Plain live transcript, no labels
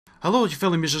Hello, you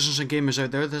fellow musicians and gamers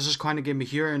out there, this is Clarinetgamer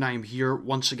here, and I am here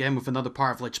once again with another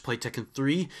part of Let's Play Tekken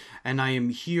 3, and I am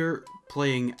here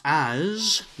playing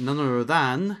as none other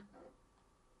than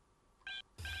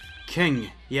King.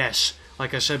 Yes,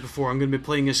 like I said before, I'm going to be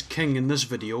playing as King in this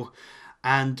video,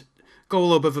 and got a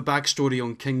little bit of a backstory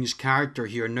on King's character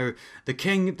here. Now, the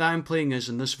King that I'm playing as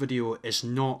in this video is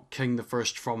not King the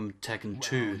First from Tekken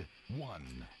 2.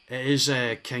 It is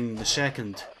King the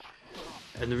Second.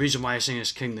 And the reason why I say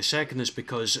it's King the Second is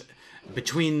because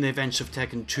between the events of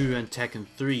Tekken 2 and Tekken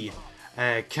 3,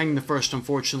 King the First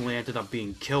unfortunately ended up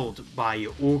being killed by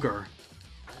Ogre.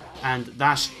 And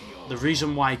that's the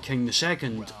reason why King the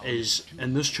Second is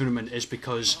in this tournament, is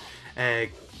because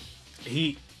King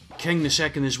the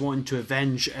Second is wanting to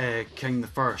avenge King the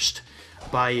First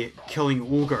by killing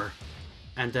Ogre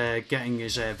and getting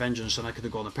his vengeance. And I could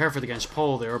have gone a perfect against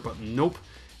Paul there, but nope.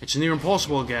 It's near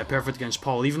impossible to get a perfect against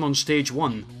Paul, even on stage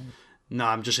 1. Nah,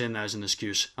 I'm just saying that as an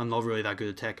excuse. I'm not really that good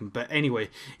at Tekken. But anyway,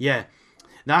 yeah.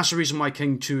 That's the reason why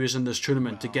King 2 is in this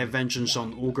tournament, to get vengeance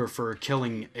on Ogre for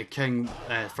killing King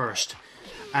First.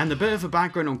 And a bit of a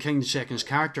background on King 2's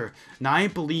character. Now, I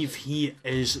believe he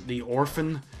is the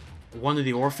orphan, one of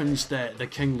the orphans that the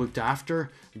King looked after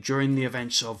during the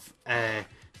events of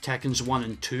Tekkens 1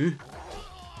 and 2.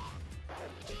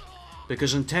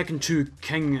 Because in Tekken 2,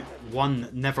 King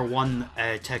 1 never won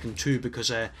Tekken 2 because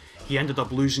he ended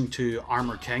up losing to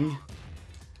Armor King.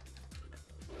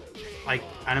 And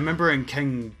I remember in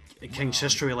King's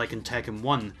history, like in Tekken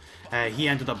 1, he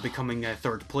ended up becoming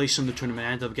third place in the tournament,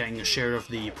 ended up getting a share of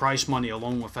the prize money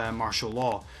along with martial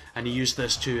law, and he used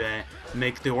this to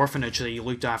make the orphanage that he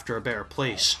looked after a better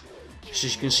place. So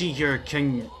as you can see here,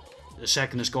 King the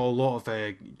Second has got a lot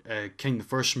of King the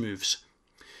First moves,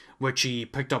 which he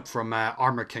picked up from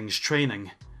Armor King's training.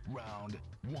 Round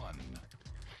 1.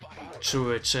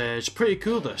 So it's pretty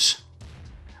cool, this.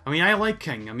 I mean, I like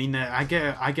King. I mean, I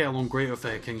get along great with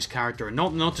King's character.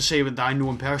 Not to say that I know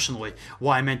him personally.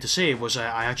 What I meant to say was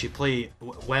I actually play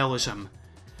well as him,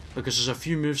 because there's a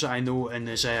few moves that I know in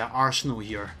his arsenal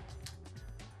here,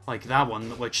 like that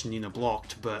one, which Nina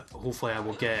blocked. But hopefully I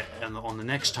will get it on the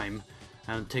next time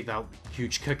and take that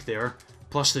huge kick there,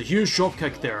 plus the huge drop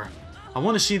kick there. I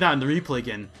want to see that in the replay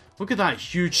again. Look at that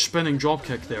huge spinning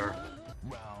dropkick there.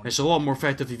 It's a lot more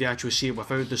effective if you actually see it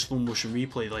without the slow motion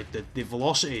replay. Like the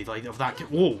velocity of that.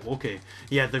 Whoa, okay.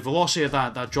 Yeah, the velocity of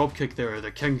that dropkick there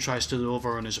that King tries to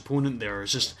deliver on his opponent there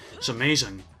is just, it's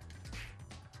amazing.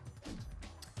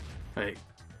 Right,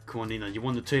 come on Nina, you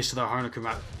want a taste of that Haruka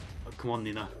mat? Come on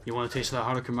Nina, you want a taste of that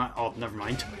Haruka mat? Oh, never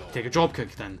mind. Take a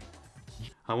dropkick then.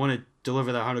 I want to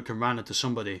deliver that Haruka Rana to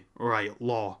somebody. Alright,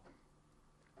 Law.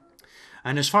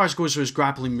 And as far as goes for his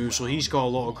grappling moves, so he's got a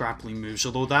lot of grappling moves.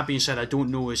 Although that being said, I don't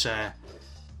know his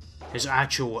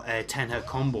actual 10-hit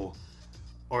combo,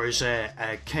 or his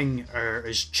King or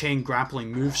his chain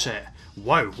grappling moveset.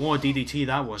 Wow, what a DDT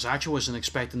that was! I actually wasn't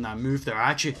expecting that move there.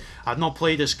 I've not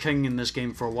played as King in this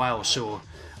game for a while, so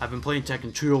I've been playing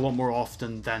Tekken 2 a lot more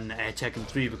often than Tekken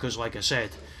 3, because like I said,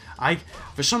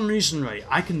 for some reason, right,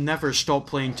 I can never stop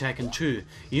playing Tekken 2.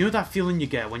 You know that feeling you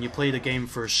get when you play the game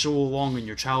for so long in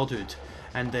your childhood,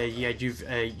 and yeah,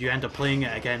 you end up playing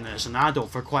it again as an adult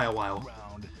for quite a while.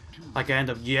 Like you end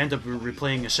up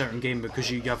replaying a certain game because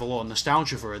you have a lot of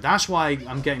nostalgia for it. That's why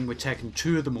I'm getting with Tekken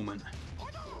 2 at the moment,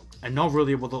 and not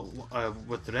really with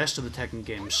the rest of the Tekken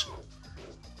games.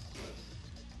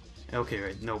 Okay,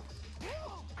 right, nope.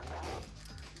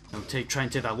 Now try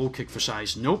and take that low kick for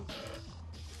size. Nope.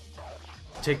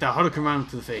 Take that Hurricane round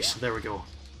to the face. There we go.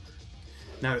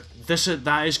 Now,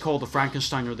 that is called the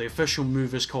Frankensteiner. The official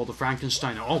move is called the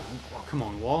Frankensteiner. Oh, come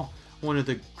on, Law. I wanted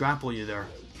to grapple you there.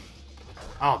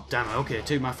 Oh, damn it. Okay,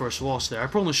 take my first loss there. I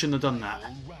probably shouldn't have done that,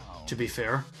 to be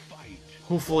fair.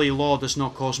 Hopefully, Law does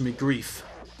not cause me grief.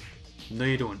 No,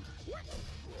 you don't.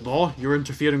 Law, you're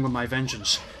interfering with my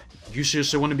vengeance. You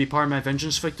seriously want to be part of my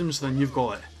vengeance victims? Then you've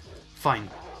got it. Fine.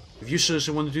 If you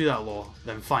seriously want to do that, Law,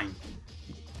 then fine.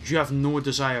 You have no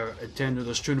desire to enter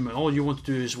this tournament. All you want to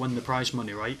do is win the prize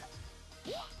money, right?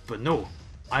 But no,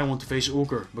 I want to face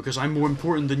Ogre because I'm more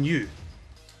important than you.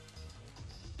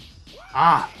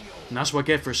 Ah, and that's what I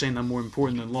get for saying I'm more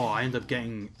important than Law. I end up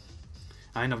getting,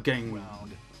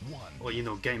 well, you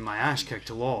know, getting my ass kicked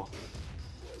to Law.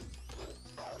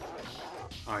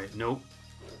 Alright, nope.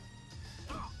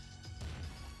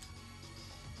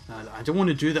 I don't want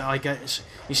to do that. Like,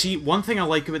 you see, one thing I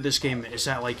like about this game is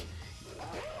that, like,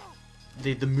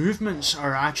 the movements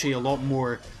are actually a lot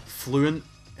more fluent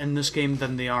in this game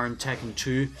than they are in Tekken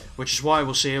 2, which is why I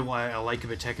will say why I like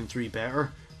about Tekken 3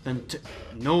 better than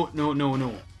no.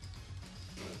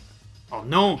 Oh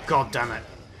no, god damn it.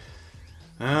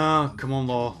 Ah, come on,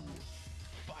 Law.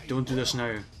 don't do this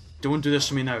now. Don't do this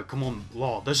to me now. Come on,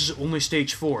 Law. This is only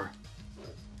stage 4.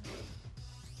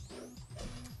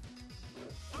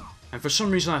 And for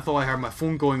some reason I thought I heard my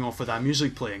phone going off with that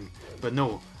music playing. But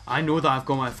no, I know that I've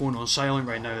got my phone on silent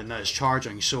right now and that it's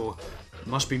charging, so it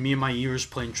must be me and my ears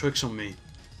playing tricks on me.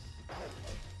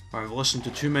 Or I've listened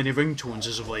to too many ringtones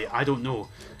as of late, I don't know.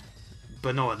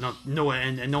 But no,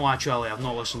 in no actuality, I've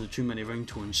not listened to too many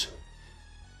ringtones.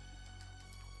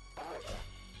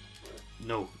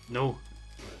 No, no.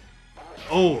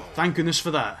 Oh, thank goodness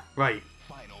for that. Right.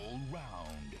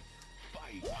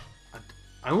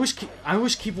 I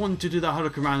always keep wanting to do that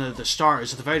Hurricane Rana at the start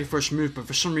as the very first move, but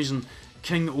for some reason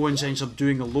King Owens ends up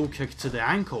doing a low kick to the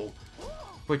ankle,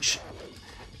 which,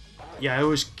 yeah, I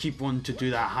always keep wanting to do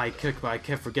that high kick, but I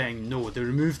kept forgetting, no, they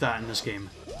removed that in this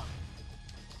game.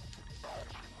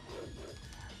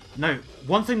 Now,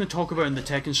 one thing to talk about in the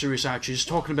Tekken series, actually, is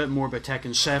talking a bit more about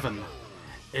Tekken 7,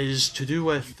 is to do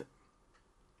with...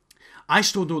 I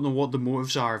still don't know what the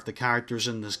motives are of the characters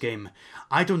in this game.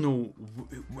 I don't know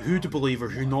who to believe or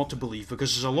who not to believe,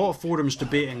 because there's a lot of forums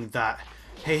debating that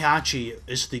Heihachi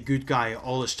is the good guy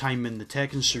all his time in the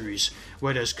Tekken series,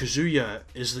 whereas Kazuya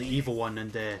is the evil one,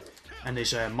 and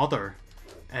his mother,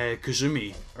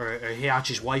 Kazumi, or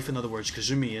Heihachi's wife, in other words,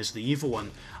 Kazumi, is the evil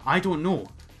one. I don't know.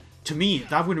 To me,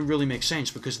 that wouldn't really make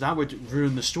sense, because that would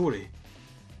ruin the story.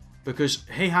 Because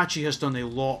Heihachi has done a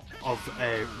lot of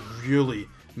really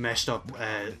messed up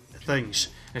things,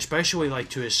 especially like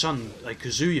to his son, like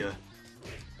Kazuya.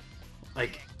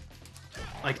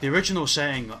 Like the original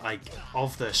setting like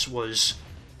of this was,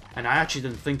 and I actually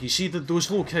didn't think, you see that those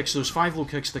low kicks, those 5 low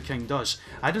kicks the King does,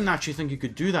 I didn't actually think he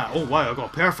could do that. Oh wow, I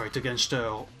got perfect against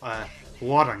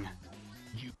Warring.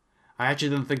 I actually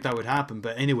didn't think that would happen,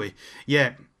 but anyway,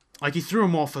 yeah, like he threw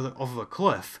him off of a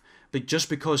cliff, but just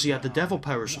because he had the devil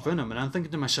powers within him, and I'm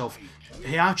thinking to myself,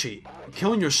 Heihachi,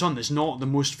 killing your son is not the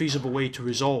most feasible way to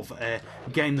resolve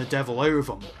getting the devil out of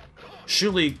him.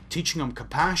 Surely teaching him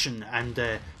compassion and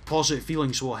positive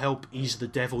feelings will help ease the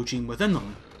devil gene within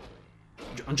them.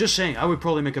 I'm just saying, I would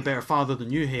probably make a better father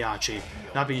than you, Heihachi.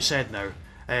 That being said now,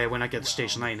 when I get to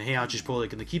stage 9, Heihachi's probably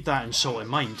going to keep that insult in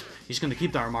mind. He's going to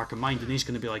keep that remark in mind, and he's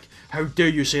going to be like, how dare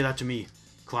you say that to me?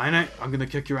 Clarinet, I'm going to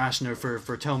kick your ass now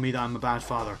for telling me that I'm a bad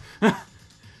father.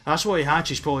 That's what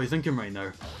Heihachi's probably thinking right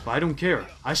now. But I don't care.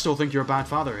 I still think you're a bad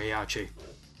father, Heihachi.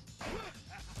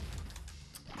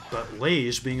 But Lei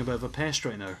is being a bit of a pest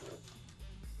right now.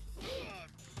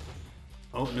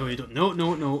 Oh, no, you don't. No,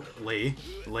 no, no. Lei,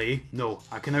 no.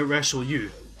 I can out-wrestle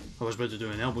you. I was about to do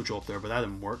an elbow drop there, but that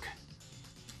didn't work.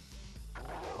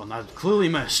 Oh, and that clearly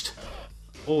missed.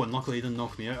 Oh, and luckily he didn't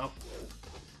knock me out.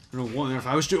 I don't know what on earth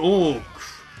I was doing. Oh,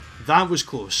 that was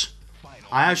close.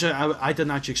 I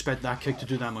didn't actually expect that kick to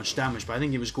do that much damage, but I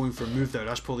think he was going for a move there.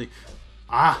 That's probably...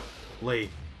 Ah, Lei.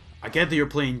 I get that you're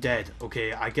playing dead.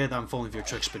 Okay, I get that I'm falling for your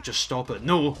tricks, but just stop it.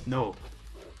 No, no.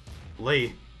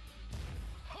 Lei.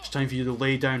 It's time for you to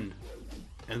lay down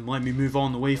and let me move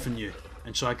on away from you,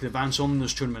 and so I can advance on in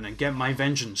this tournament and get my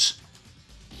vengeance.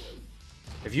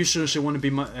 If you seriously want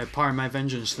to be part of my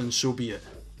vengeance, then so be it.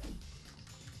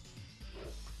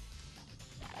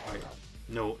 Right.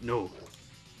 No, no.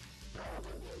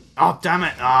 Oh, damn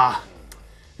it! Ah!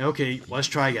 Okay, let's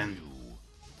try again.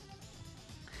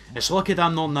 It's lucky that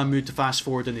I'm not in that mood to fast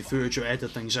forward any footage or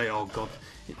edit things out. Oh god.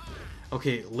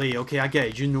 Okay, Lei, okay, I get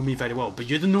it. You know me very well. But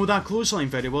you didn't know that clothesline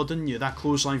very well, didn't you? That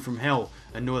clothesline from hell.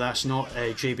 And no, that's not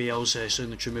JBL's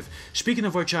signature move. Speaking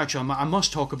of which, actually, I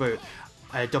must talk about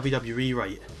WWE,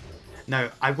 right? Now,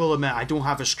 I will admit, I don't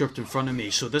have a script in front of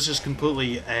me, so this is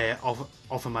completely off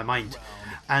of my mind.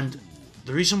 And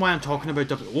the reason why I'm talking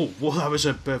about oh, whoa, that was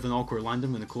a bit of an awkward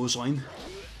landing with the clothesline.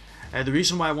 The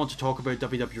reason why I want to talk about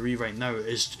WWE right now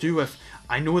is to do with,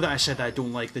 I know that I said that I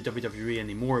don't like the WWE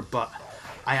anymore, but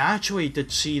I actually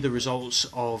did see the results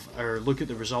of, or look at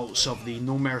the results of the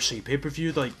No Mercy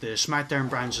pay-per-view, like the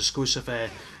SmackDown brand's exclusive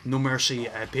No Mercy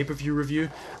pay-per-view review,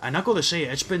 and I gotta say,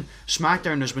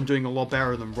 SmackDown has been doing a lot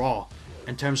better than Raw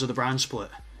in terms of the brand split.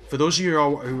 For those of you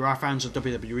who are fans of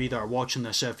WWE that are watching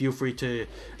this, feel free to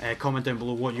comment down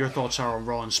below what your thoughts are on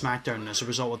Raw and SmackDown as a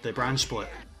result of the brand split.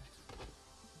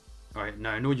 Alright,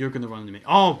 now I know you're going to run into me.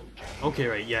 Oh! Okay,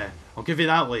 right, yeah. I'll give you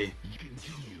that, Lei.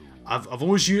 I've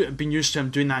always been used to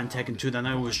him doing that in Tekken 2, then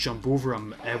I always jump over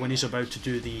him when he's about to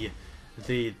do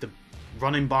the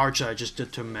running barge that I just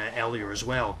did to him earlier as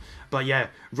well. But yeah,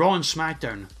 Raw and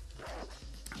SmackDown.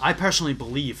 I personally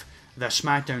believe that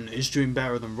SmackDown is doing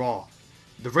better than Raw.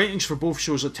 The ratings for both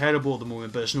shows are terrible at the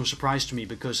moment, but it's no surprise to me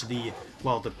because the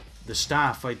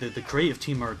staff, like the creative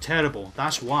team, are terrible.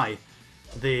 That's why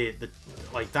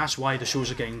that's why the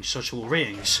shows are getting such low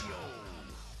ratings.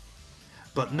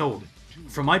 But no,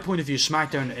 from my point of view,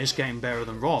 SmackDown is getting better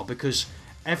than Raw, because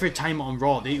every time on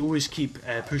Raw, they always keep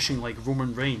pushing like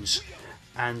Roman Reigns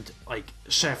and like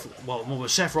Seth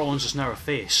Rollins is now a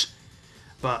face.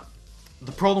 But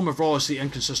the problem with Raw is the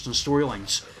inconsistent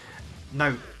storylines.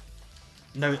 Now,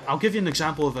 I'll give you an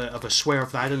example of a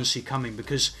swerve that I didn't see coming,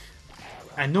 because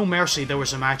at No Mercy there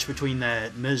was a match between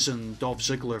Miz and Dolph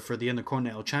Ziggler for the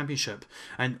Intercontinental Championship,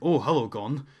 and oh, hello,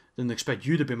 Gon. Didn't expect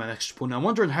you to be my next opponent. I'm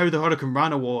wondering how the Hurricane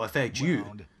Rana will affect you.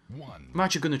 I'm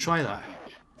actually going to try that.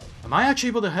 Am I actually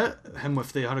able to hit him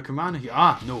with the Hurricane Rana here?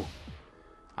 Ah, no.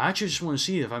 I actually just want to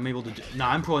see if I'm able to do... Nah,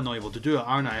 I'm probably not able to do it,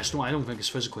 aren't I? I don't think it's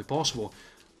physically possible.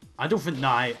 I don't think...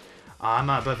 Nah, I'm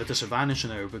at a bit of a disadvantage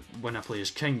now when I play as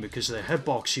King, because the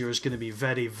hitbox here is going to be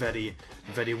very, very,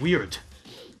 very weird.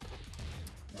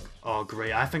 Oh,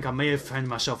 great. I think I may have found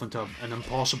myself into an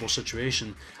impossible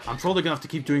situation. I'm probably going to have to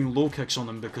keep doing low kicks on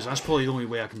him, because that's probably the only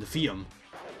way I can defeat him.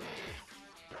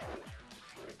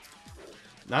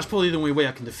 That's probably the only way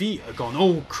I can defeat a Gon.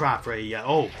 Oh, crap, right, yeah.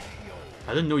 Oh,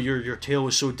 I didn't know your tail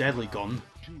was so deadly, Gon.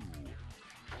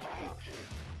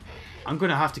 I'm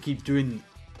going to have to keep doing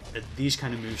these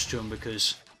kind of moves to him,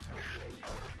 because...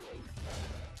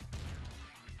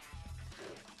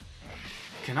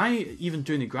 Can I even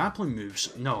do any grappling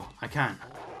moves? No, I can't.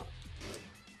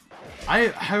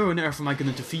 How on earth am I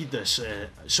going to defeat this?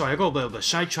 Sorry, I got a bit of a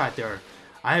sidetrack there.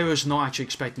 I was not actually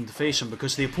expecting to face him,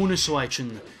 because the opponent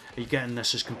selection you get in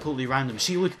this is completely random.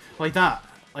 See, look, like that.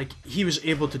 Like, he was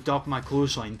able to duck my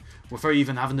clothesline without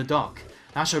even having to duck.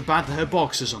 That's how bad the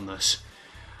hitbox is on this.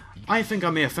 I think I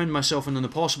may have found myself in an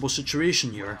impossible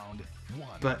situation here.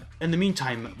 But in the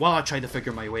meantime, while I try to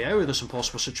figure my way out of this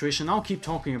impossible situation, I'll keep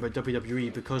talking about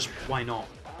WWE, because why not?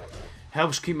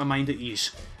 Helps keep my mind at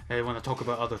ease when I talk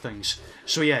about other things.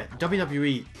 So yeah,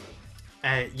 WWE,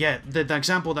 yeah, the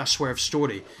example of that swerve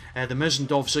story, The Miz and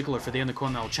Dolph Ziggler for the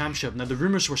Intercontinental Championship. Now the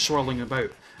rumours were swirling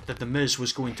about that The Miz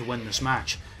was going to win this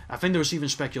match. I think there was even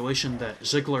speculation that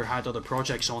Ziggler had other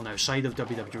projects on outside of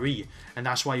WWE, and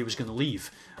that's why he was going to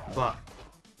leave. But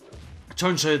it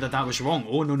turns out that was wrong.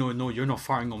 Oh, no, you're not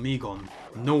farting on me, Gon.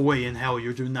 No way in hell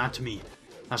you're doing that to me.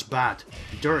 That's bad.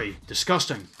 Dirty.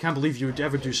 Disgusting. Can't believe you would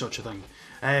ever do such a thing.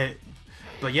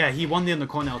 But yeah, he won the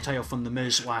Intercontinental title from The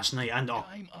Miz last night, and oh,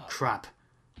 crap.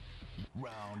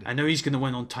 I know he's going to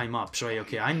win on time up, so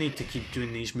okay, I need to keep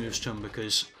doing these moves to him,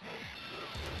 because...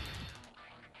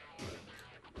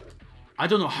 I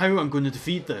don't know how I'm going to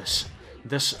defeat this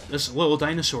little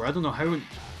dinosaur. I don't know how...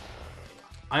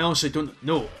 I honestly don't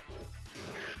know.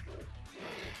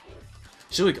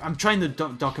 See, look, I'm trying to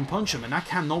duck and punch him, and I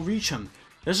cannot reach him.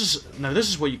 This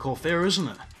is what you call fair, isn't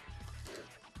it?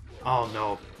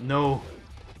 Oh, no.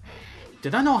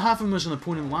 Did I not have him as an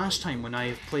opponent last time when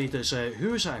I played as...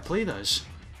 who was I played as?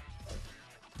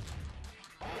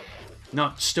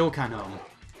 No, still can't hit him.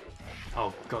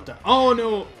 Oh, god. Oh,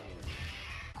 no!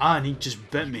 Ah, and he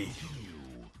just bit me.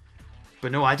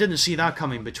 But no, I didn't see that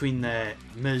coming between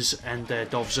Miz and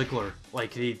Dolph Ziggler.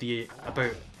 Like,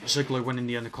 about Ziggler winning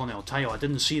the Intercontinental title. I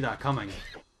didn't see that coming.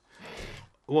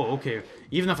 Whoa, okay.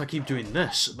 Even if I keep doing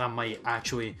this, that might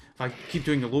actually... If I keep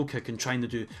doing a low kick and trying to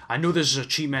do... I know this is a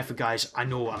cheat method, guys. I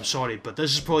know, I'm sorry. But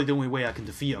this is probably the only way I can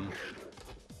defeat him.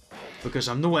 Because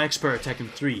I'm no expert at Tekken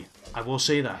 3. I will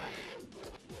say that.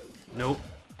 Nope.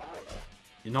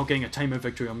 You're not getting a timeout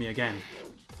victory on me again.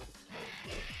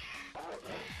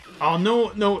 Oh,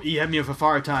 no, he hit me with a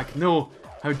fire attack. No,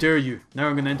 how dare you. Now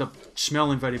I'm going to end up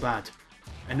smelling very bad.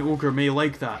 And Ogre may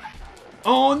like that.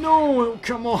 Oh, no,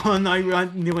 come on, I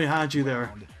nearly had you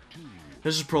there.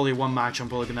 This is probably one match I'm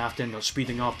probably going to have to end up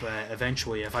speeding up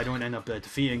eventually. If I don't end up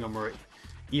defeating him or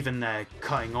even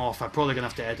cutting off, I'm probably going to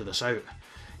have to edit this out.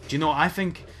 Do you know, I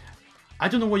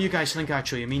don't know what you guys think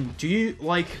actually. I mean, do you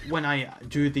like when I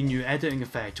do the new editing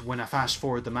effect when I fast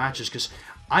forward the matches? Because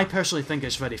I personally think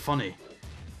it's very funny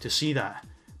to see that.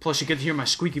 Plus you get to hear my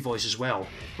squeaky voice as well,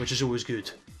 which is always good.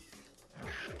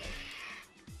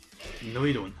 No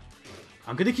you don't.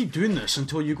 I'm gonna keep doing this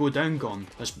until you go down, Gon.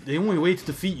 That's the only way to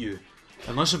defeat you.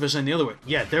 Unless if there's any other way.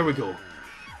 Yeah, there we go.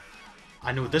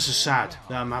 I know this is sad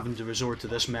that I'm having to resort to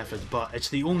this method, but it's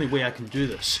the only way I can do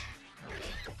this.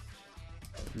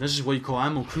 And this is what you call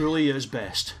ammo cruelly at its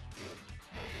best.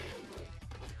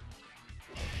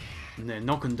 And then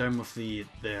knocking down with the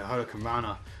Hurricane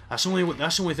Rana. That's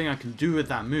the only thing I can do with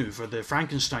that move, or the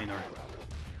Frankensteiner.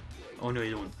 Oh no,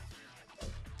 you don't.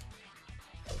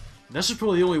 This is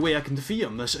probably the only way I can defeat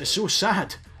him. It's so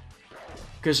sad.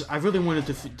 Because I really wanted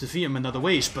to defeat him in other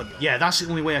ways, but yeah, that's the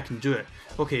only way I can do it.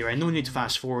 Okay, right, no need to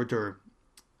fast forward or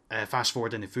fast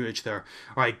forward any footage there.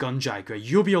 Alright, Gunjack, right,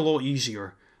 you'll be a lot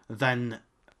easier than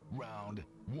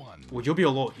Well, you'll be a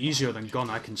lot easier than Gun,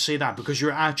 I can say that, because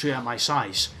you're actually at my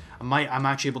size. I'm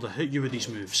actually able to hit you with these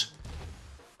moves.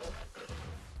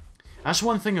 That's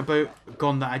one thing about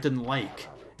Gun that I didn't like,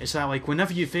 is that, like,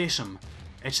 whenever you face him,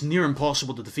 it's near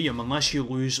impossible to defeat him unless you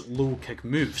lose low kick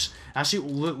moves. That's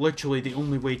literally the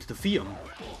only way to defeat him.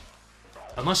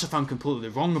 Unless if I'm completely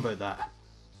wrong about that.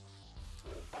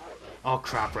 Oh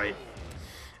crap, right.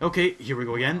 Okay, here we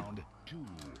go again.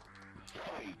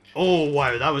 Oh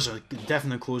wow, that was a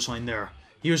definite clothesline there.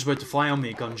 He was about to fly on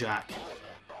me, Gunjack.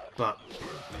 But,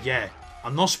 yeah,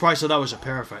 I'm not surprised that was a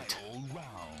perfect.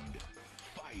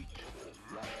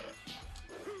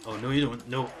 Oh no you don't,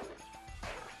 no.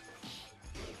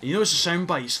 You notice the sound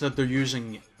bites that they're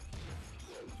using.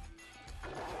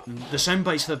 The sound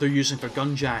bites that they're using for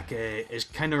Gunjack is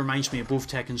kind of reminds me of both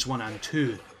Tekkens 1 and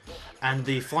 2. And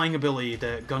the flying ability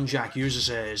that Gunjack uses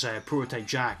is Prototype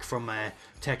Jack from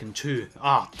Tekken 2.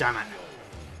 Ah, damn it.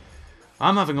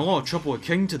 I'm having a lot of trouble with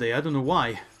King today, I don't know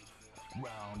why.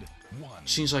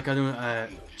 Seems like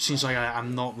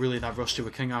I'm not really that rusty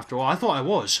with King after all. I thought I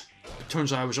was. It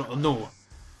turns out I was. No.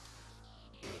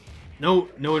 No,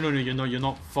 you're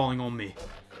not falling on me.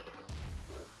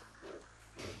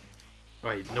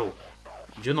 Right, no.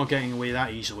 You're not getting away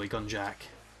that easily, Gunjack.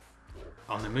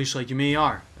 On the moose like you may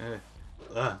are.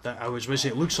 I was going to say,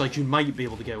 it looks like you might be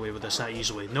able to get away with this that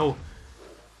easily. No.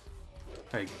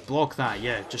 Right, block that,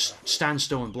 yeah. Just stand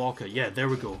still and block it. Yeah, there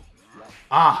we go.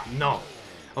 Ah, no.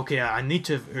 Okay, I need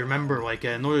to remember, like,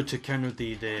 in order to counter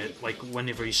the like,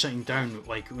 whenever he's sitting down,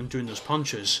 like, when doing those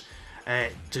punches,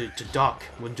 to duck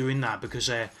when doing that, because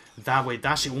that way,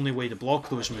 that's the only way to block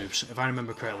those moves, if I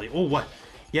remember correctly. Oh, what?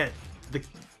 Yeah,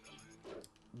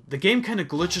 the game kind of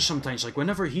glitches sometimes, like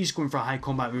whenever he's going for a high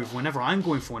combat move, whenever I'm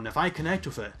going for one, if I connect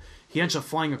with it, he ends up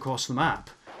flying across the map,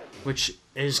 which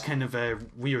is kind of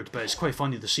weird, but it's quite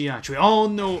funny to see actually. Oh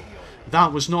no,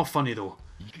 that was not funny though.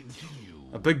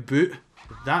 A big boot,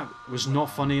 that was not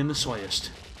funny in the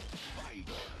slightest.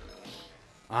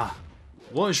 Ah,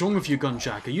 what is wrong with you,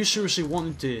 Gunjack? Are you seriously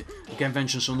wanting to get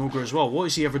vengeance on Ogre as well? What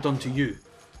has he ever done to you?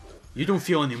 You don't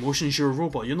feel any emotions, you're a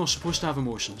robot, you're not supposed to have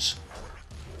emotions.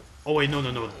 Oh wait, no.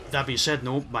 That being said,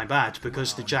 no, my bad,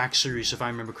 because the Jack series, if I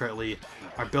remember correctly,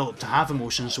 are built to have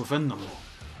emotions within them.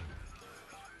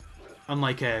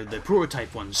 Unlike the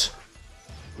prototype ones.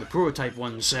 The prototype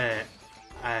ones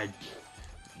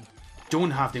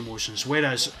don't have the emotions,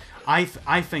 whereas I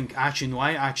think, actually, no,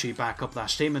 I actually back up that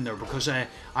statement there, because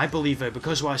I believe,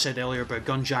 because of what I said earlier about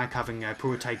Gunjack having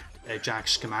prototype Jack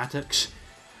schematics,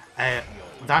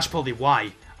 that's probably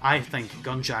why I think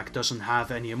Gunjack doesn't have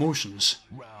any emotions.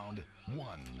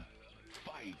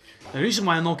 The reason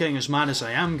why I'm not getting as mad as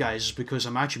I am, guys, is because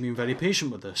I'm actually being very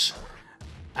patient with this.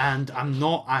 And I'm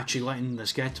not actually letting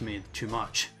this get to me too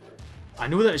much. I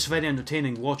know that it's very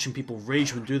entertaining watching people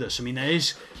rage when do this. I mean, it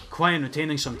is quite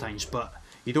entertaining sometimes, but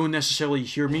you don't necessarily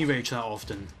hear me rage that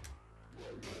often.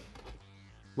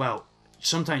 Well,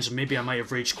 sometimes maybe I might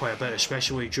have raged quite a bit,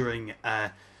 especially during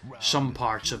some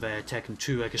parts of Tekken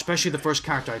 2, like especially the first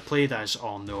character I played as.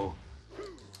 Oh no.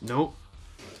 No.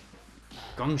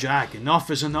 Gunjack, enough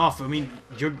is enough. I mean,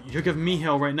 you're giving me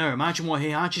hell right now. Imagine what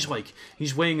Heihachi's like.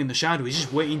 He's waiting in the shadow. He's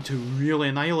just waiting to really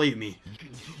annihilate me.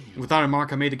 With that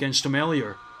remark I made against him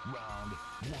earlier.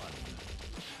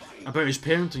 About his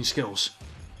parenting skills.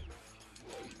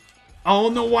 Oh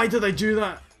no, why did I do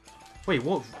that? Wait,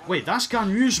 what? Wait, that's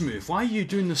Ganryu's move. Why are you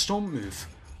doing the stomp move?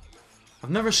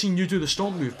 I've never seen you do the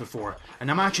stomp move before.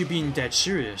 And I'm actually being dead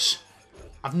serious.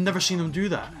 I've never seen him do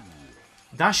that.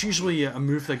 That's usually a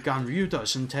move that Ganryu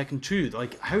does in Tekken 2.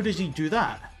 Like, how does he do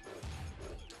that?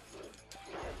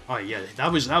 Oh yeah,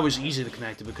 that was easy to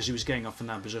connect it because he was getting up in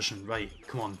that position. Right,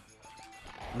 come on.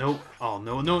 No. Oh,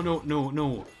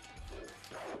 no.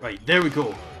 Right, there we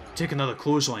go. Take another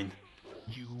clothesline.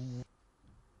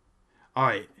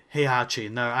 Alright,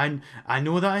 Heihachi. Now, I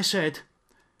know that I said...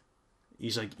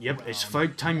 He's like, yep, it's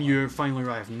about time you finally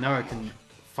arrived. Now I can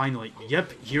finally...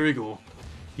 Yep, here we go.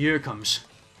 Here it comes.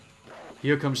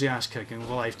 Here comes the ass kicking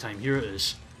of a lifetime. Here it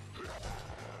is.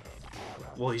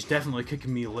 Well, he's definitely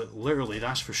kicking me literally,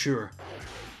 that's for sure.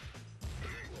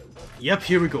 Yep,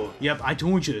 here we go. Yep, I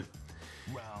told you.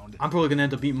 I'm probably going to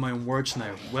end up eating my own words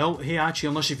now. Well, Heihachi,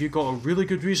 unless if you've got a really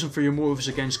good reason for your motives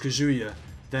against Kazuya,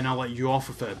 then I'll let you off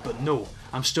with it. But no,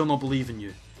 I'm still not believing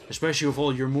you. Especially with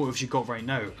all your motives you got right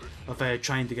now, of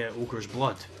trying to get Ogre's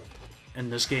blood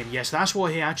in this game. Yes, that's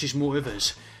what Heihachi's motive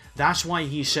is. That's why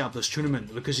he set up this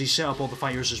tournament, because he set up all the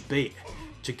fighters as bait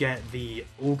to get the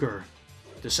Ogre,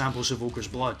 the samples of Ogre's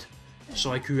blood. So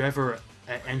like whoever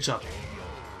ends up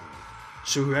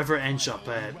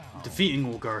defeating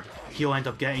Ogre, he'll end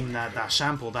up getting that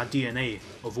sample, that DNA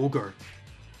of Ogre.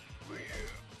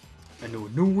 I know,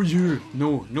 no Wii U,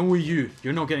 no Wii U.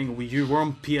 You're not getting a Wii U, we're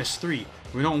on PS3.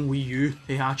 We're not on Wii U.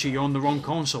 Heihachi, you're on the wrong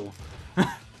console.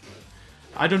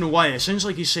 I don't know why, it sounds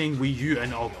like he's saying Wii U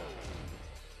and all.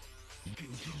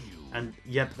 And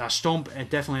yep, that stomp, it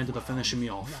definitely ended up finishing me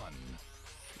off.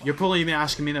 You're probably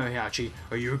asking me now, Heihachi,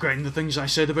 are you regretting the things I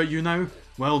said about you now?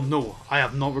 Well, no, I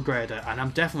have not regretted it, and I'm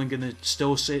definitely going to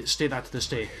still state that to this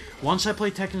day. Once I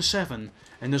play Tekken 7,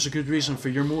 and there's a good reason for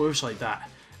your motives like that,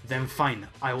 then fine,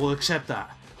 I will accept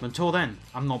that. But until then,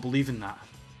 I'm not believing that.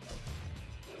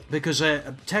 Because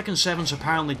Tekken 7's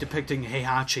apparently depicting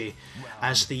Heihachi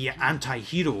as the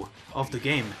anti-hero of the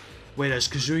game, whereas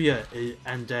Kazuya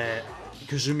and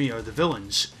Kazumi are the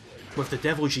villains, with the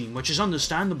devil gene, which is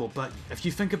understandable, but if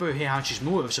you think about Heihachi's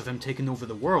motives of him taking over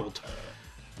the world,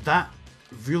 that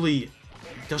really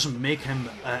doesn't make him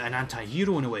an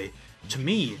anti-hero in a way. To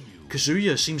me,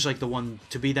 Kazuya seems like the one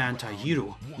to be the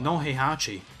anti-hero, not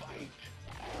Heihachi.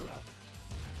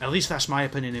 At least that's my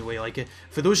opinion anyway. Like,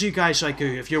 for those of you guys, like,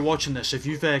 if you're watching this, if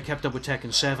you've kept up with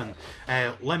Tekken 7,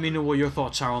 let me know what your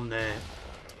thoughts are on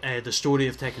the story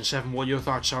of Tekken 7, what your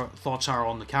thoughts are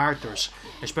on the characters,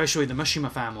 especially the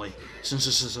Mishima family, since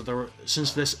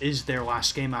this is their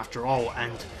last game after all.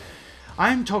 And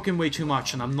I'm talking way too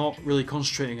much, and I'm not really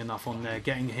concentrating enough on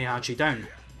getting Heihachi down.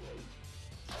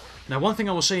 Now, one thing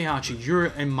I will say, Heihachi, you're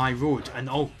in my road, and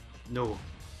oh no,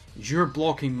 you're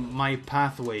blocking my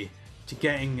pathway to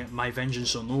getting my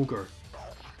vengeance on Ogre.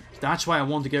 That's why I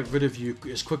want to get rid of you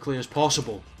as quickly as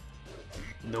possible.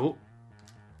 No.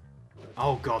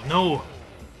 Oh god, no!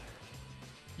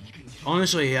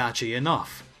 Honestly, Heihachi,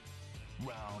 enough.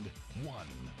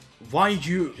 Why are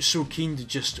you so keen to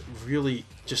just really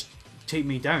just take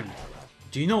me down?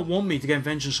 Do you not want me to get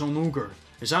vengeance on Ogre?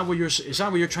 Is that what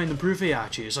you're trying to prove,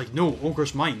 Heihachi? It's like, no,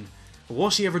 Ogre's mine. But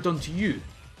what's he ever done to you?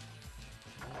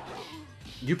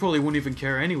 You probably won't even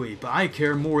care anyway, but I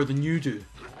care more than you do.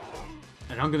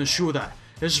 And I'm going to show that.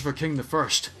 This is for King the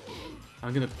First.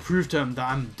 I'm going to prove to him that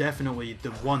I'm definitely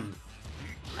the one.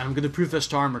 And I'm going to prove this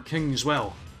to Armor King as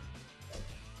well.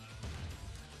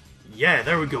 Yeah,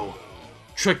 there we go.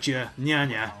 Tricked you, nya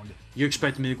nya. You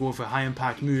expected me to go for a high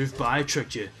impact move, but I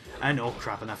tricked you. And oh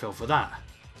crap, and I fell for that.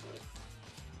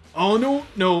 Oh no,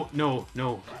 no, no,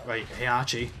 no. Right,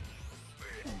 Heihachi.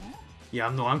 Yeah,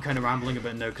 I'm kind of rambling a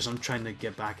bit now because I'm trying to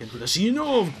get back into this. You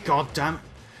know, god damn it.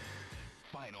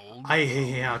 I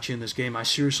hate Heihachi in this game, I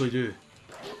seriously do.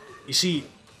 You see,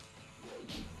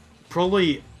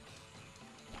 probably,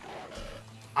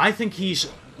 I think he's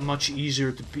much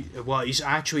easier to beat. Well, he's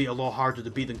actually a lot harder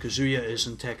to beat than Kazuya is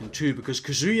in Tekken 2, because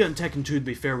Kazuya in Tekken 2, to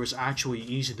be fair, was actually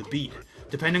easy to beat,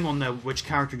 depending on which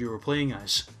character you were playing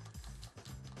as.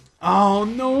 Oh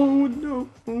no, no.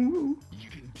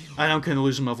 And I'm kind of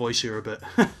losing my voice here a bit.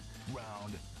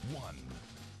 Round one,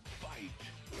 fight.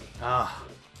 Ah,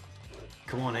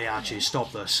 come on, Heihachi,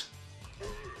 stop this.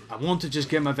 I want to just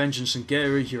get my vengeance and get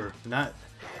out of here. And that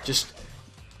just...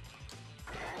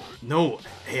 No,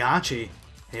 Heihachi.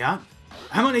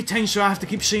 How many times do I have to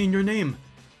keep saying your name?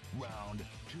 Round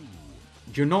two.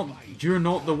 You're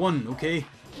not the one, okay?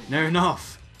 Now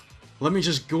enough. Let me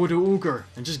just go to Ogre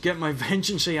and just get my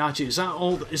vengeance, Heihachi.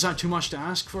 Is that too much to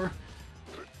ask for?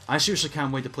 I seriously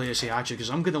can't wait to play as Heihachi, because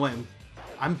I'm gonna let him...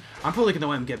 I'm probably gonna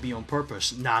let him get beat on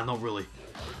purpose. Nah, not really.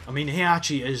 I mean,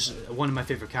 Heihachi is one of my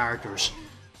favourite characters,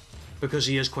 because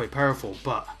he is quite powerful,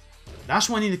 but that's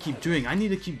what I need to keep doing. I need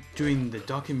to keep doing the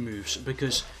ducking moves,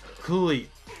 because clearly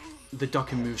the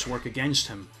ducking moves work against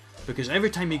him, because every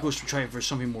time he goes to try for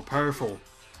something more powerful,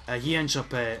 he ends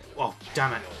up, oh,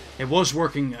 damn it. It was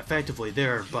working effectively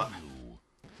there, but...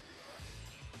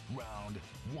 Round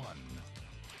one,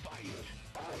 fight.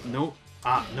 No.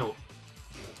 Ah, no.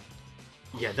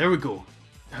 Yeah, there we go.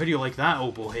 How do you like that,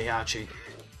 Obo, Heihachi?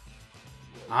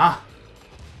 Ah.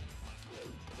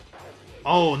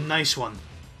 Oh, nice one.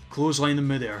 Clothesline in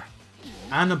midair.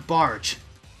 And a barge.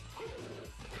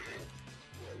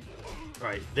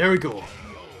 Right, there we go.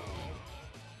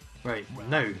 Right,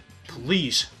 now,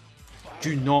 please,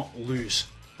 do not lose.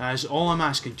 That is all I'm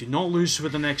asking. Do not lose for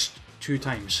the next 2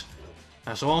 times.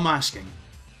 That's all I'm asking.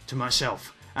 To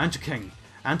myself, and to King,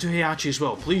 and to Heihachi as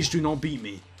well. Please do not beat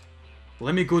me.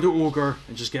 Let me go to Ogre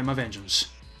and just get my vengeance.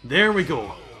 There we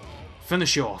go.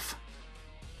 Finish you off.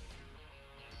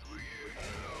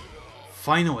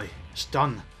 Finally, it's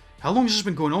done. How long has this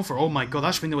been going on for? Oh my god,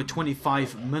 that's been nearly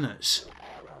 25 minutes.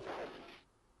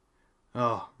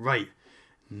 Oh, right.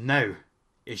 Now,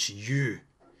 it's you.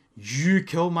 You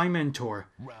killed my mentor.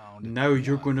 Now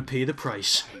you're going to pay the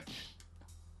price.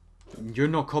 You're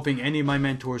not copying any of my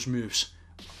mentor's moves.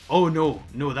 Oh no,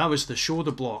 no, that was the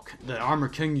shoulder block that Armor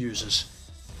King uses.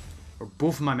 or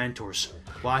both of my mentors.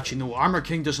 Well, actually, no, Armor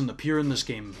King doesn't appear in this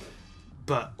game,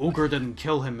 but Ogre didn't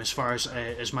kill him as far as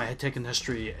my Tekken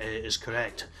history is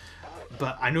correct.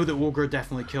 But I know that Ogre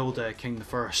definitely killed King the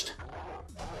First.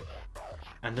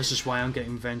 And this is why I'm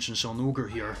getting vengeance on Ogre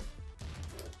here.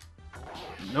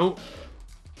 No.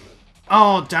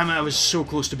 Oh, damn it, I was so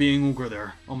close to being Ogre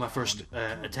there on my first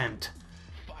attempt.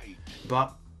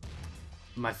 But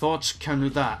my thoughts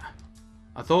countered that.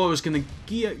 I thought I was going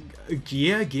to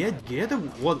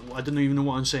what? I don't even know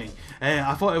what I'm saying.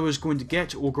 I thought I was going to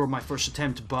get Ogre on my first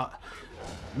attempt, but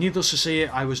needless to say,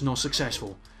 I was not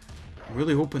successful. I'm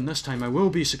really hoping this time I will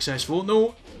be successful.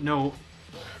 No, no.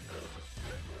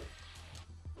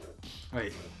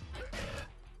 Right.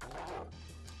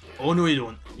 Oh no, you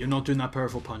don't. You're not doing that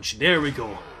powerful punch. There we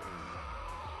go.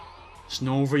 It's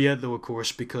not over yet though, of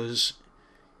course, because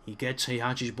he gets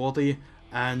Heihachi's body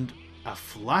and a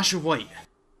flash of white.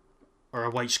 Or a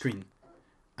white screen.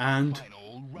 And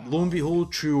lo and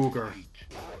behold, true Ogre.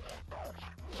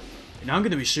 And I'm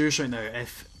going to be serious right now.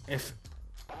 If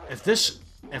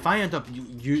I end up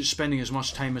spending as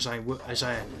much time as I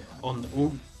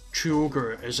on True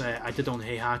Ogre as I did on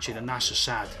Heihachi, then that's just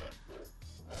sad.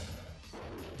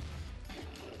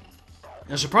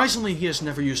 Now, surprisingly, he has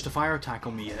never used a fire attack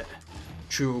on me yet,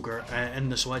 True Ogre, in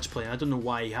this Let's Play. I don't know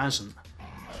why he hasn't.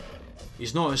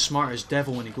 He's not as smart as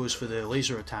Devil when he goes for the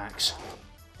laser attacks.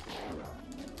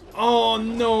 Oh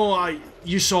no,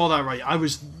 you saw that right. I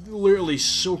was literally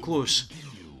so close.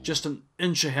 Just an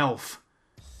inch of health.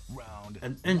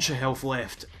 An inch of health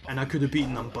left, and I could have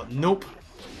beaten him, but nope.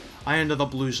 I ended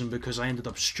up losing because I ended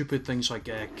up stupid things like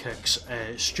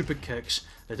stupid kicks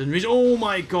that didn't reach. Oh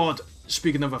my god!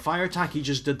 Speaking of a fire attack, he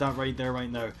just did that right there, right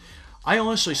now. I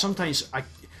honestly, sometimes,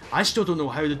 I still don't know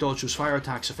how to dodge those fire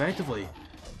attacks effectively.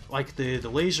 Like the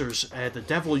lasers the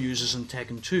Devil uses in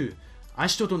Tekken 2. I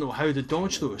still don't know how to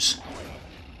dodge those.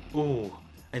 Oh,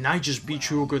 and I just beat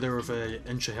True Ogre there with an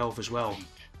inch of health as well.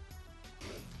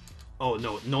 Oh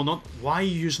no, no, not. Why are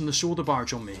you using the shoulder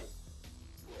barge on me?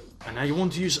 And I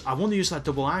want to use that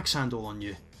double axe handle on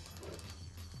you.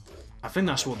 I think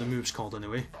that's what the move's called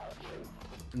anyway.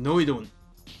 No, you don't.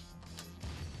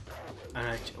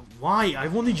 And why? I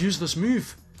want to use this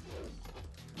move.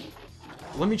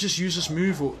 Let me just use this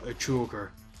move, True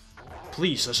Ogre.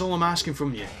 Please, that's all I'm asking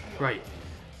from you. Right,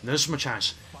 this is my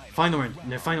chance. Final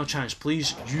round, final chance.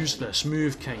 Please use this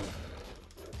move, King.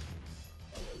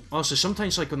 Also,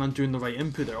 sometimes like when I'm doing the right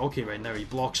input there, okay, right now he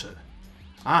blocks it.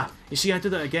 Ah, you see, I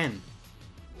did it again.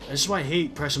 This is why I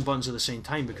hate pressing buttons at the same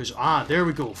time, because, there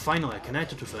we go, finally I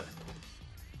connected with it.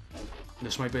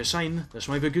 This might be a sign, this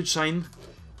might be a good sign.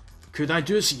 Could I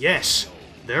do this? Yes!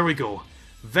 There we go.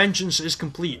 Vengeance is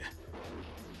complete.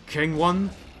 King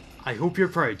won. I hope you're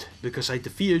proud, because I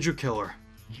defeated your killer.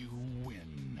 You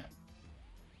win.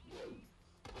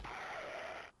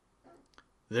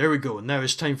 There we go, now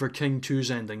it's time for King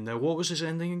 2's ending. Now, what was his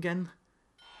ending again?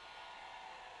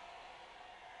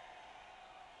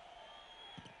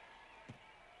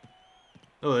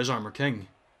 Oh, there's Armor King.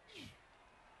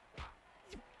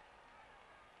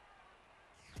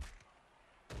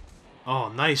 Oh,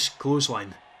 nice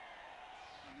clothesline.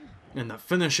 And that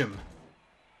finish him.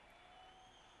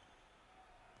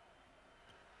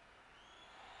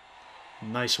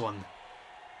 Nice one.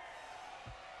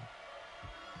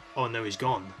 Oh, now he's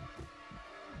gone.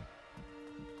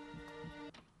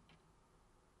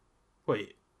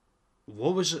 Wait.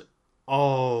 What was it?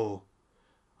 Oh.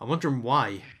 I'm wondering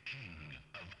why.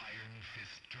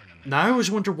 Now I always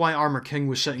wonder why Armor King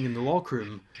was sitting in the locker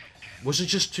room. Was it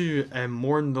just to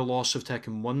mourn the loss of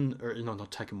Tekken 1? Or, no, not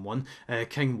Tekken 1.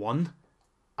 King 1?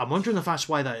 I'm wondering if that's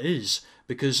why that is.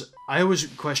 Because I always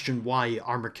question why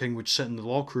Armor King would sit in the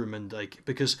locker room and, like...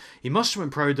 Because he must have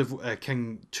been proud of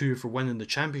King 2 for winning the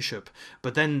championship.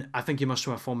 But then I think he must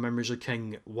have fond memories of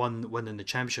King 1 winning the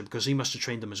championship. Because he must have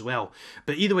trained him as well.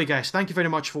 But either way, guys, thank you very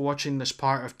much for watching this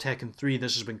part of Tekken 3.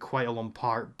 This has been quite a long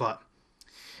part. But...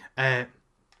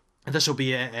 this will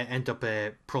be end up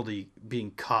probably being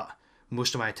cut.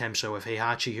 Most of my attempts are with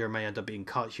Heihachi here might end up being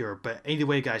cut here. But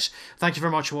anyway, guys, thank you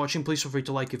very much for watching. Please feel free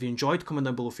to like if you enjoyed. Comment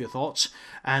down below for your thoughts.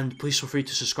 And please feel free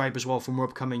to subscribe as well for more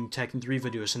upcoming Tekken 3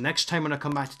 videos. And next time when I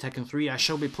come back to Tekken 3, I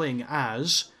shall be playing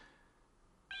as...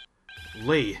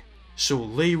 Lei. So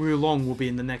Lei Wulong will be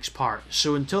in the next part.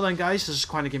 So until then, guys, this is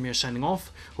Clarinetgamer signing off.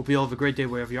 Hope you all have a great day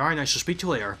wherever you are, and I shall speak to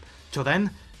you later. Till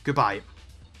then, goodbye.